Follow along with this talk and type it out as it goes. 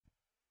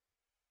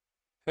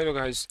Hello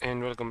guys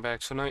and welcome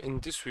back. So now in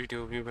this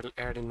video we will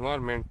add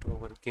environment to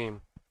our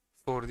game.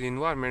 For the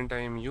environment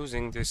I am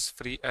using this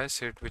free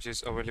asset which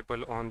is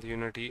available on the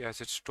Unity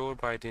asset store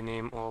by the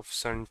name of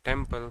Sun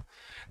Temple.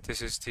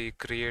 This is the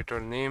creator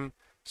name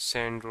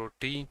Sandro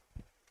T.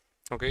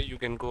 Okay, you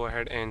can go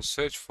ahead and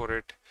search for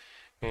it,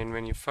 and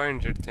when you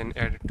find it then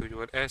add it to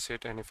your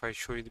asset. And if I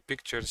show you the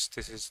pictures,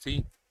 this is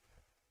the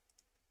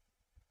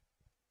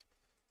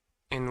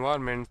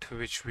environment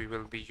which we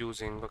will be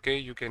using. Okay,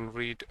 you can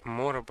read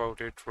more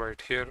about it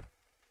right here.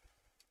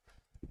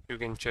 You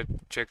can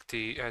check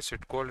the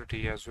asset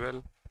quality as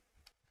well,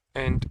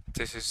 and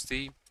this is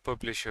the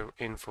publisher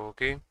info.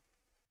 Okay,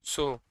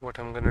 so what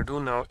I'm gonna do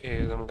now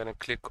is I'm gonna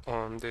click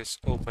on this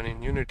open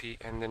in Unity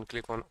and then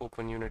click on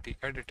open Unity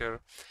editor,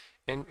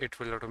 and it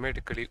will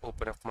automatically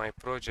open up my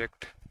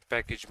project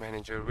package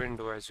manager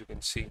window, as you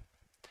can see.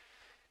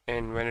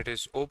 And when it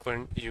is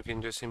open, you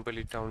can just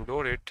simply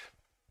download it.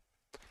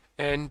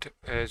 And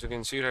as you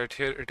can see right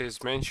here, it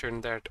is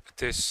mentioned that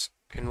this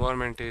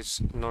environment is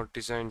not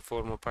designed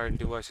for mobile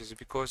devices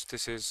because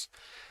this is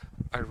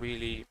a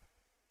really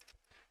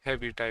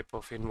heavy type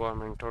of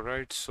environment.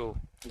 Alright, so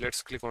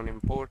let's click on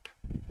import,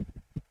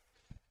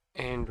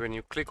 and when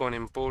you click on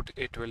import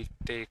it will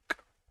take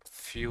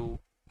few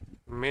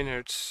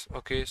minutes.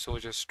 Okay, so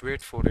just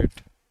wait for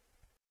it.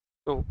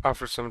 So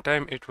after some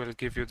time it will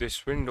give you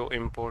this window,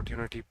 import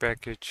Unity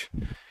package,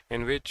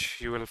 in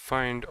which you will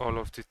find all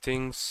of the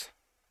things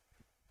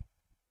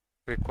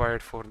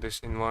required for this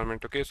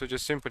environment. Okay, so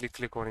just simply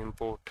click on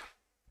import.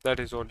 That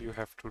is all you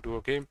have to do.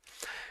 Okay,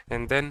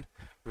 and then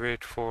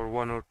wait for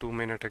 1 or 2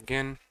 minutes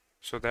again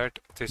so that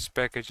this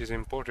package is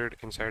imported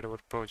inside our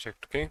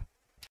project. Okay,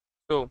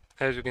 so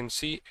as you can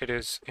see it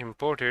is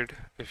imported.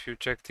 If you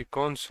check the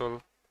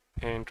console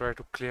and try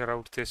to clear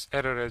out this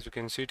error, as you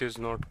can see it is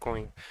not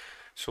going.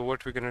 So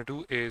what we're gonna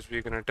do is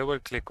we're gonna double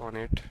click on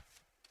it.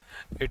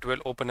 It will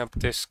open up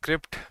this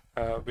script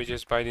which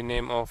is by the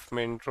name of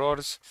main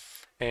drawers,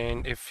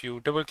 and if you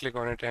double click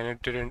on it and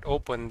it didn't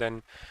open,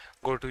 then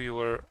go to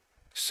your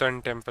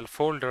Sun Temple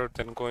folder,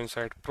 then go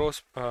inside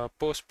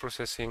post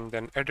processing,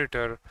 then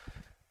editor,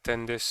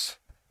 then this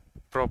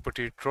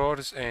property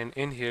drawers, and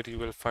in here you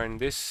will find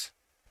this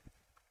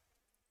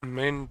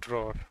main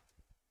drawer.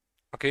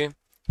 Okay,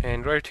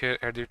 and right here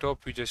at the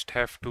top we just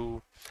have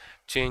to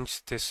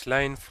change this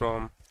line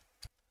from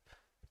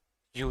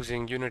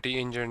using Unity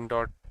engine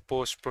dot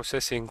post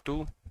processing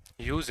to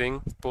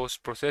using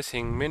post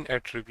processing min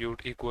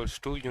attribute equals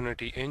to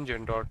Unity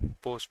engine dot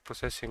post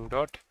processing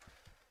dot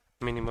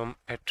minimum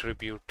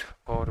attribute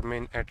or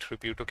min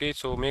attribute. Okay,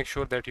 so make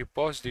sure that you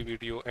pause the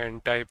video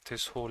and type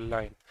this whole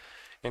line,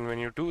 and when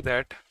you do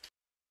that,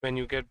 when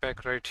you get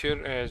back right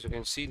here, as you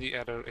can see the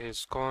error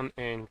is gone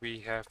and we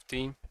have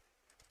the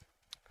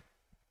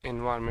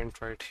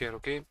environment right here.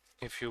 Okay,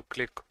 if you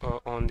click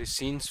on the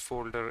scenes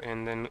folder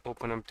and then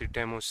open up the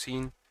demo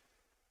scene,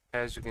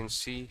 as you can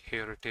see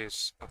here it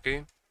is.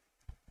 Okay,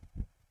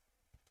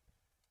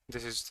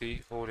 this is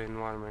the whole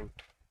environment.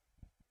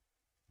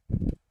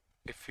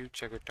 If you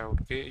check it out,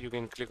 okay, you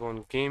can click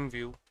on game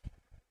view,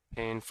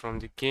 and from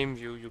the game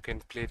view you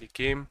can play the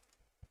game,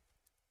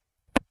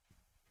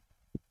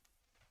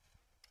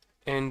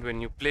 and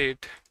when you play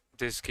it,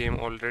 this game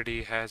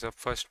already has a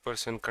first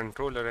person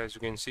controller, as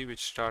you can see,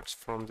 which starts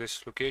from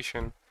this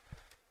location.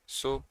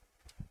 So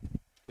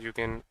you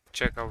can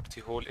check out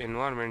the whole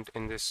environment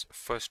in this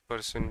first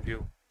person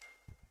view,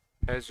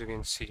 as you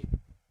can see.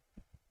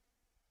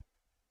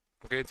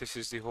 Okay, this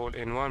is the whole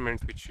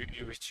environment which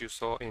you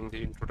saw in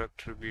the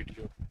introductory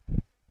video.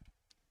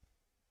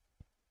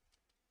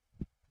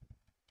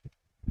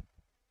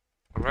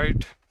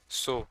 Alright,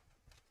 so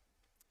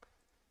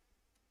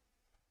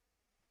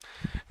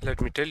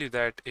let me tell you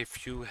that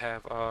if you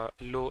have a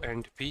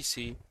low-end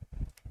PC,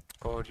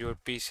 or your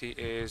PC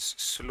is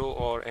slow,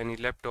 or any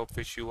laptop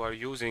which you are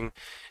using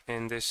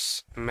and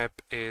this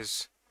map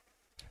is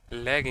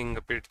lagging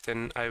a bit,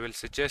 then I will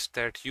suggest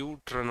that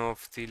you turn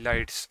off the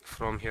lights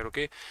from here.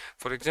 Okay,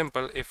 for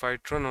example, if I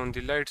turn on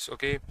the lights,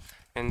 okay,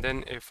 and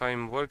then if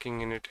I'm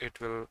working in it, it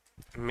will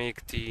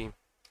make the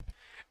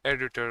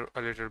editor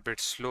a little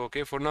bit slow.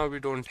 Okay, for now we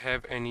don't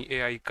have any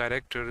AI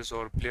characters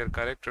or player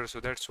characters,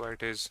 so that's why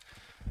it is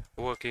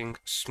working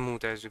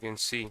smooth, as you can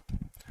see.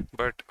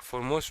 But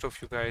for most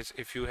of you guys,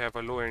 if you have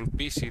a low-end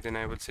PC, then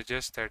I will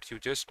suggest that you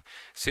just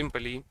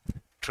simply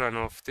turn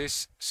off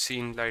this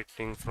scene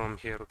lighting from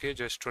here. Okay,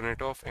 just turn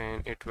it off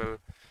and it will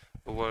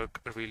work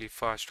really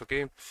fast.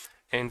 Okay,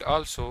 and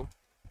also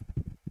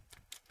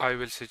I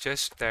will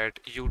suggest that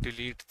you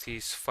delete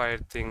these fire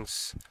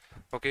things.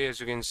 Okay, as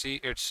you can see,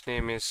 its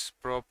name is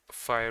prop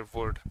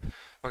firewood.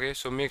 Okay,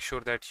 so make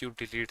sure that you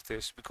delete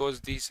this,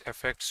 because these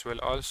effects will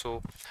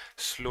also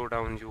slow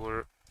down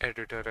your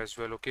editor as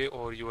well. Okay,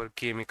 or your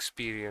game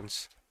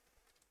experience.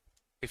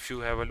 If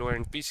you have a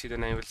low-end PC,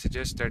 then I will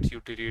suggest that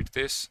you delete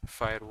this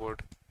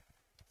firewood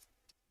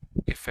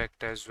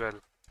effect as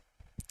well.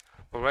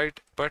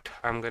 Alright, but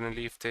I'm gonna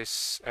leave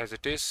this as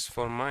it is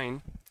for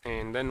mine,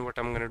 and then what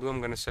I'm gonna do,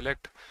 I'm gonna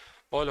select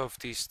all of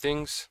these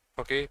things.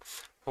 Okay,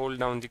 hold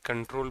down the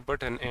control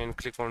button and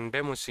click on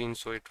demo scene,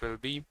 so it will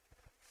be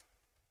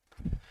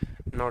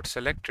not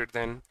selected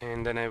then,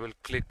 and then I will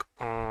click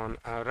on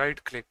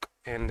right click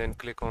and then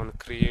click on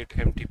create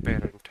empty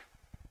parent.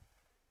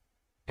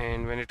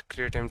 And when it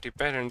create empty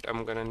parent,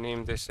 I'm gonna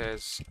name this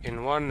as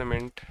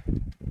environment.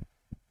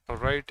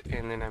 Alright,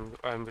 and then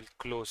I will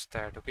close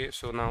that. Okay,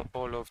 so now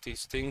all of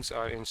these things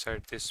are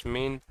inside this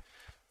main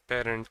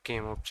parent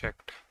game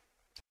object.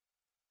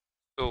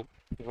 So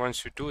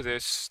once you do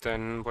this,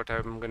 then what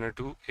I'm gonna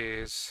do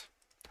is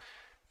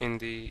in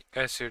the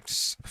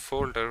assets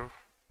folder,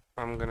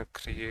 I'm gonna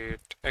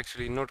create,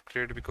 actually not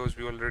create because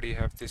we already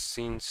have this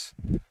scenes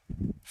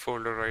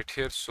folder right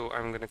here. So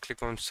I'm gonna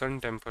click on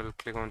Sun Temple,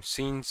 click on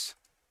scenes,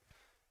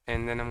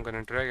 and then I'm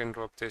gonna drag and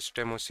drop this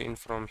demo scene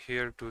from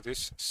here to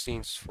this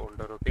scenes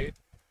folder. Okay,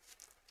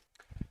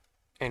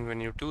 and when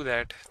you do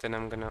that, then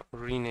I'm gonna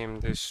rename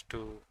this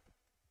to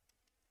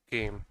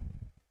game.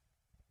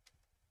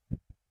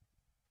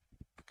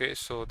 Okay,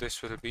 so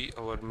this will be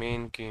our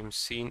main game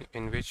scene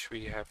in which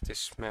we have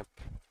this map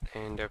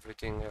and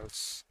everything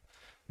else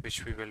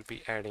which we will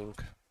be adding.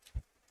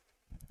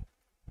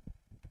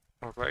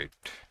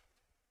 Alright,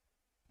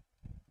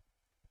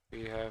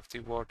 we have the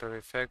water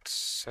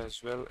effects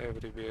as well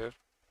everywhere.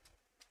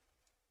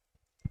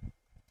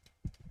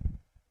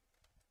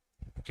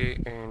 Okay,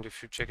 and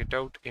if you check it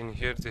out in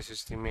here, this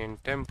is the main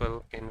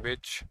temple in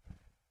which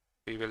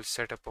we will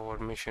set up our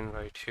mission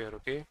right here.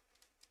 Okay,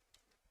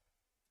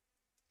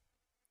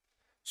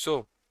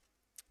 so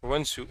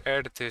once you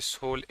add this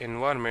whole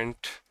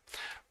environment,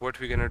 what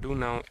we're gonna do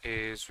now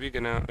is we're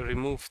gonna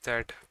remove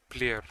that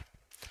player,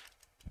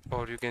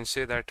 or you can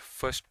say that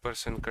first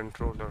person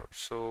controller.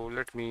 So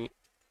let me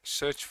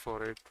search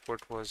for it.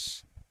 What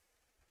was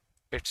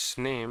its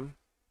name?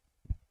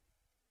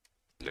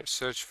 Let's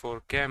search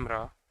for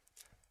camera,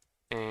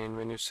 and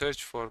when you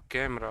search for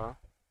camera,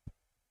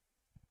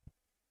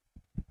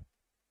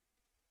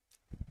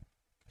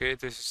 okay,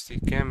 this is the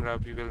camera.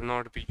 We will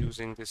not be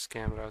using this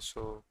camera,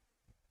 so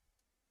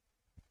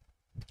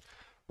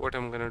what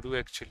I'm gonna do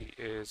actually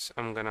is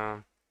I'm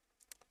gonna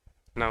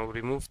now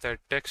remove that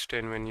text,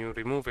 and when you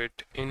remove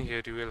it, in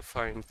here you will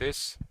find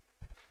this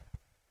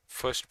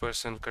first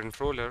person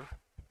controller,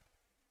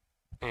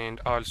 and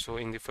also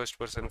in the first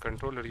person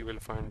controller you will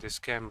find this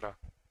camera.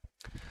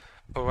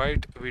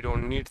 Alright, we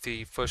don't need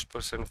the first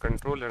person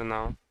controller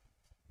now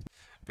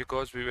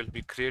because we will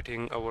be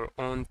creating our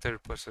own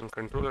third person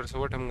controller. So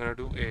what I'm gonna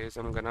do is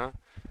I'm gonna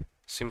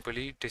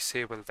simply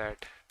disable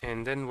that,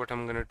 and then what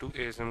I'm gonna do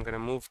is I'm gonna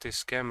move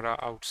this camera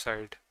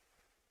outside.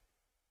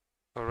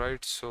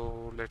 Alright,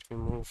 so let me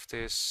move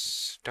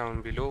this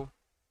down below.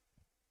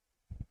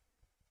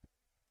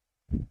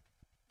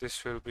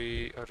 This will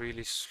be a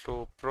really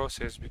slow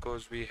process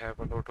because we have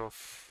a lot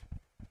of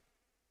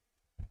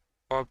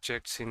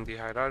objects in the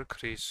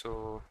hierarchy,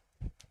 so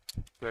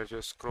let's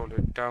just scroll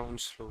it down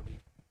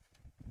slowly.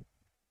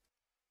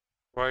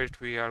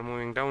 Right, we are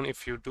moving down.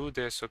 If you do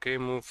this, okay,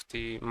 move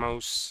the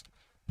mouse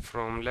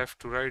from left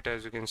to right,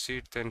 as you can see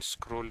it, then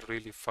scroll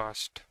really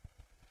fast.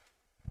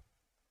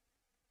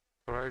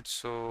 Alright,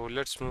 so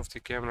let's move the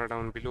camera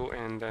down below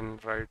and then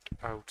right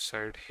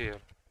outside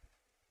here.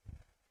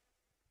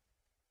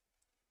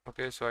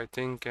 Okay, so I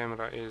think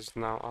camera is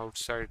now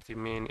outside the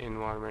main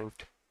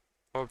environment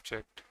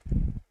object.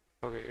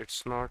 Okay,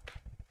 it's not.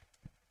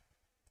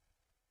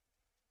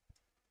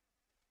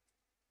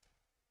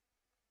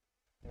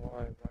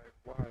 Why?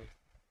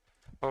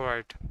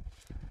 Alright,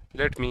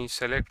 let me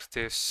select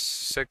this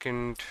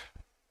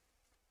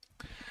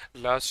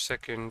last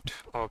second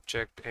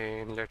object,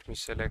 and let me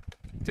select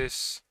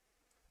this,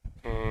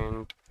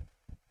 and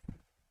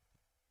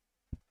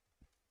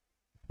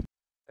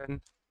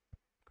then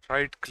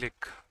right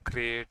click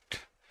create,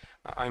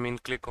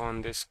 click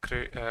on this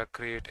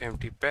create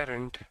empty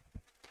parent,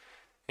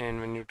 and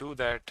when you do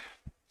that,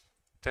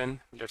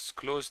 then let's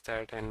close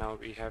that, and now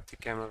we have the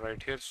camera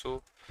right here,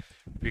 so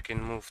we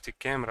can move the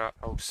camera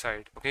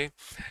outside. Okay,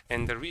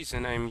 and the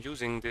reason I'm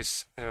using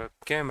this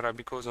camera,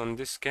 because on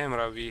this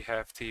camera we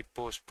have the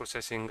post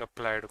processing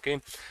applied.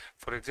 Okay,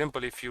 for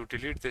example, if you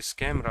delete this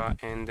camera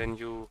and then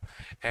you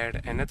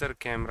add another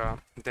camera,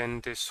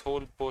 then this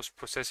whole post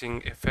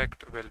processing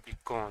effect will be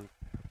gone.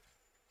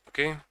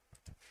 Okay,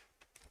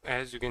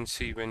 as you can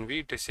see, when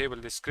we disable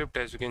the script,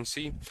 as you can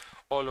see,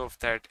 all of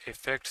that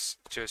effects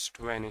just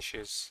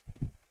vanishes.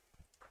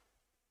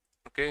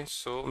 Okay,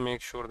 so make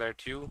sure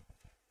that you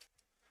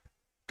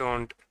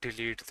don't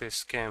delete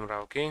this camera.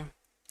 Okay,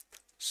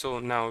 so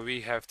now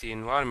we have the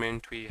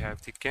environment, we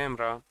have the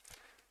camera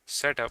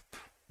set up.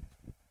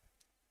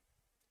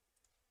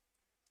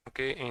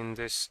 Okay, in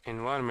this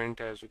environment,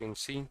 as you can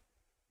see,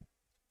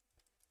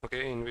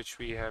 okay, in which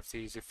we have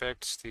these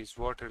effects, these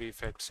water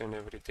effects and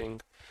everything.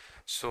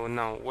 So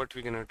now what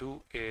we're gonna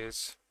do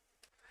is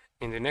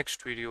in the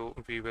next video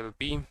we will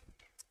be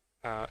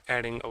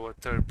adding our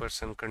third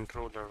person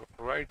controller.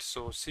 Right,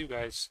 so see you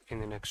guys in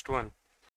the next one.